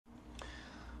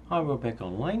I go back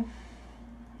online.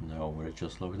 Now we're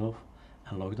just logged off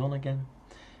and logged on again.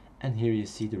 And here you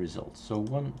see the results. So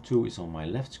 1, 2 is on my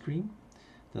left screen.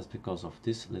 That's because of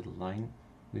this little line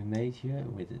we made here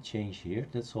with the change here.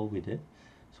 That's all we did.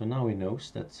 So now we know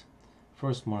that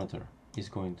first monitor is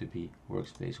going to be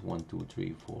workspace 1, 2,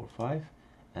 3, 4, 5,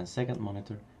 and second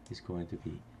monitor is going to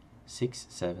be 6,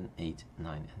 7, 8,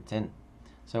 9, and 10.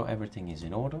 So everything is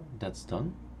in order. That's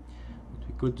done. What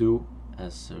we could do,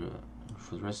 as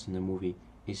for the rest of the movie,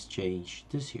 is change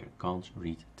this here. Can't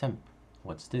read temp.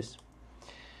 What's this?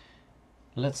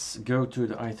 Let's go to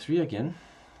the i3 again.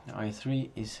 The i3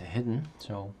 is hidden,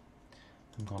 so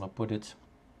I'm gonna put it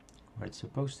where it's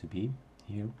supposed to be,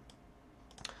 here,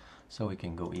 so we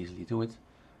can go easily to it.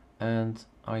 And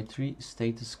i3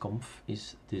 status conf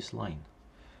is this line,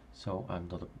 so I'm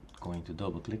not going to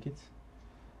double click it,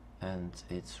 and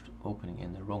it's opening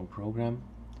in the wrong program.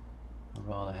 I'd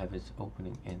rather have it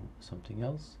opening in something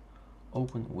else.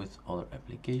 Open with other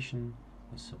application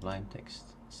with Sublime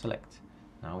Text. Select.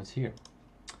 Now it's here.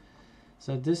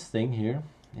 So this thing here,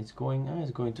 it's going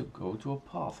to go to a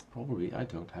path. Probably I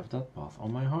don't have that path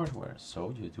on my hardware.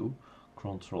 So you do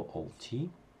Ctrl-Alt-T,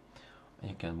 and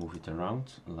you can move it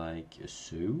around like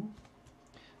so.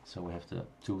 So we have the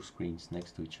two screens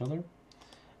next to each other,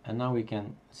 and now we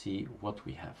can see what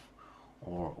we have.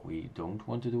 Or we don't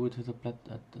want to do it at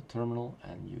the terminal,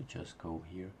 and you just go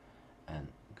here and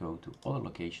go to other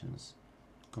locations,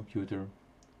 computer,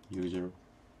 user,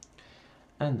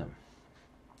 and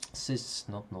sys,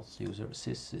 not user,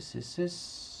 sys,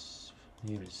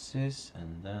 here is sys,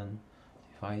 and then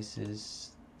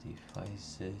devices,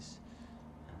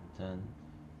 and then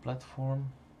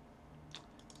platform,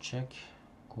 check,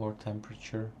 core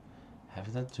temperature,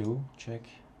 have that too, check.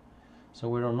 So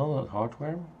we're on another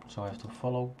hardware, so I have to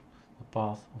follow the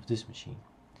path of this machine.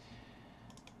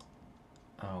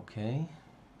 Okay,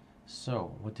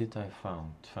 so what did I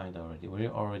find already? We're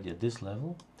already at this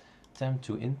level. Temp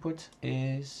to input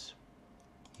is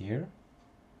here.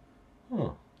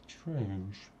 Huh,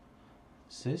 strange.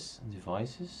 Sys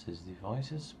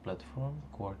devices, platform,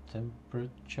 core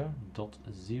temperature,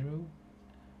 .0,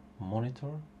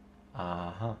 monitor.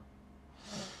 Aha.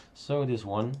 So this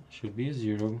one should be a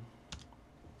 0.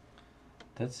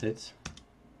 That's it.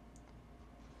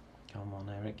 Come on,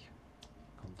 Erik.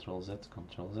 Control Z,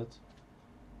 Control Z.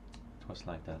 It was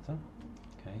like that, huh?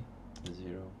 Okay,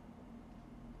 0.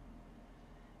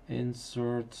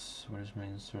 Insert. Where's my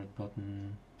insert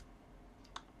button?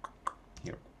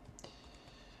 Here.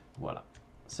 Voila.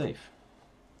 Save.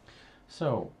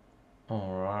 So,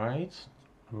 alright.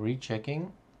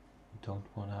 Rechecking. Don't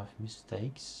want to have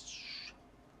mistakes.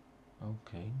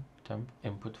 Okay. Temp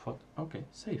input for. Okay,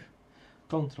 save.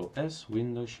 Control S,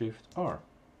 Windows Shift R.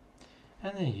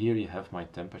 And then here you have my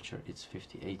temperature. It's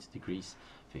 58 degrees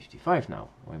 55 now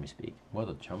when we speak. What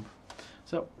a jump.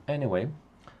 So anyway,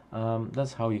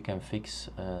 that's how you can fix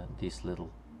these little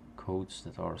codes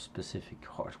that are specific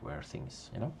hardware things,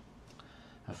 you know.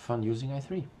 Have fun using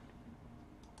i3.